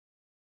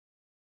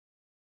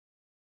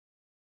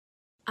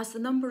As the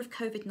number of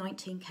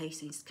COVID-19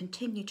 cases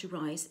continue to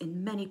rise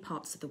in many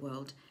parts of the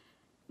world,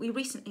 we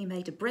recently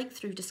made a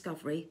breakthrough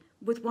discovery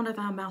with one of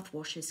our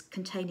mouthwashes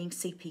containing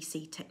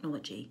CPC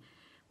technology,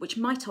 which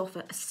might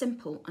offer a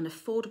simple and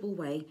affordable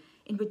way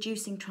in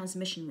reducing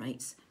transmission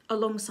rates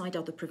alongside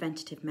other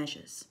preventative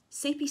measures.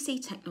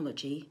 CPC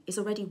technology is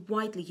already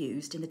widely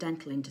used in the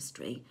dental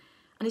industry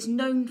and is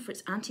known for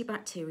its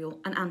antibacterial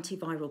and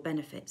antiviral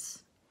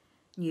benefits.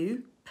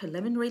 New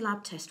preliminary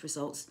lab test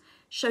results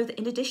show that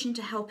in addition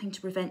to helping to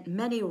prevent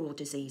many oral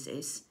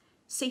diseases,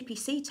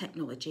 CPC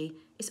technology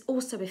is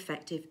also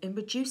effective in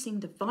reducing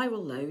the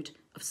viral load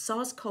of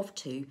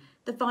SARS-CoV-2,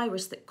 the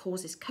virus that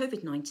causes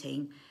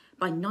COVID-19,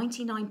 by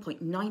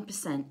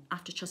 99.9%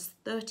 after just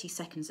 30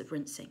 seconds of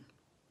rinsing.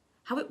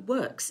 How it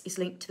works is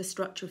linked to the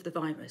structure of the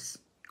virus.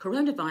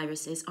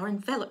 Coronaviruses are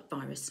enveloped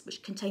viruses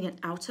which contain an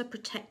outer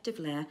protective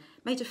layer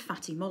made of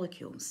fatty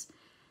molecules.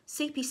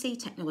 CPC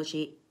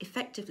technology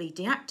effectively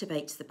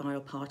deactivates the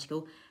viral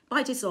particle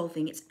by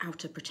dissolving its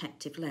outer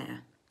protective layer.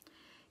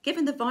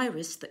 Given the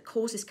virus that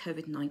causes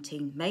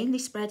COVID-19 mainly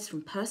spreads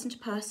from person to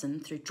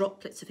person through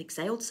droplets of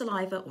exhaled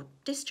saliva or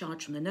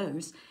discharge from the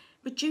nose,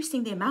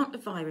 reducing the amount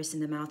of virus in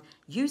the mouth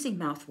using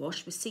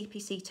mouthwash with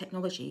CPC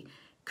technology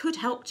could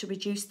help to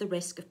reduce the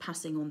risk of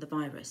passing on the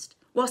virus.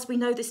 Whilst we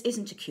know this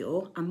isn't a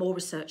cure and more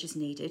research is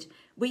needed,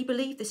 we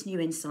believe this new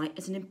insight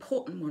is an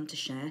important one to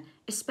share,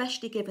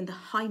 especially given the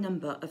high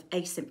number of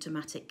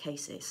asymptomatic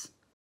cases.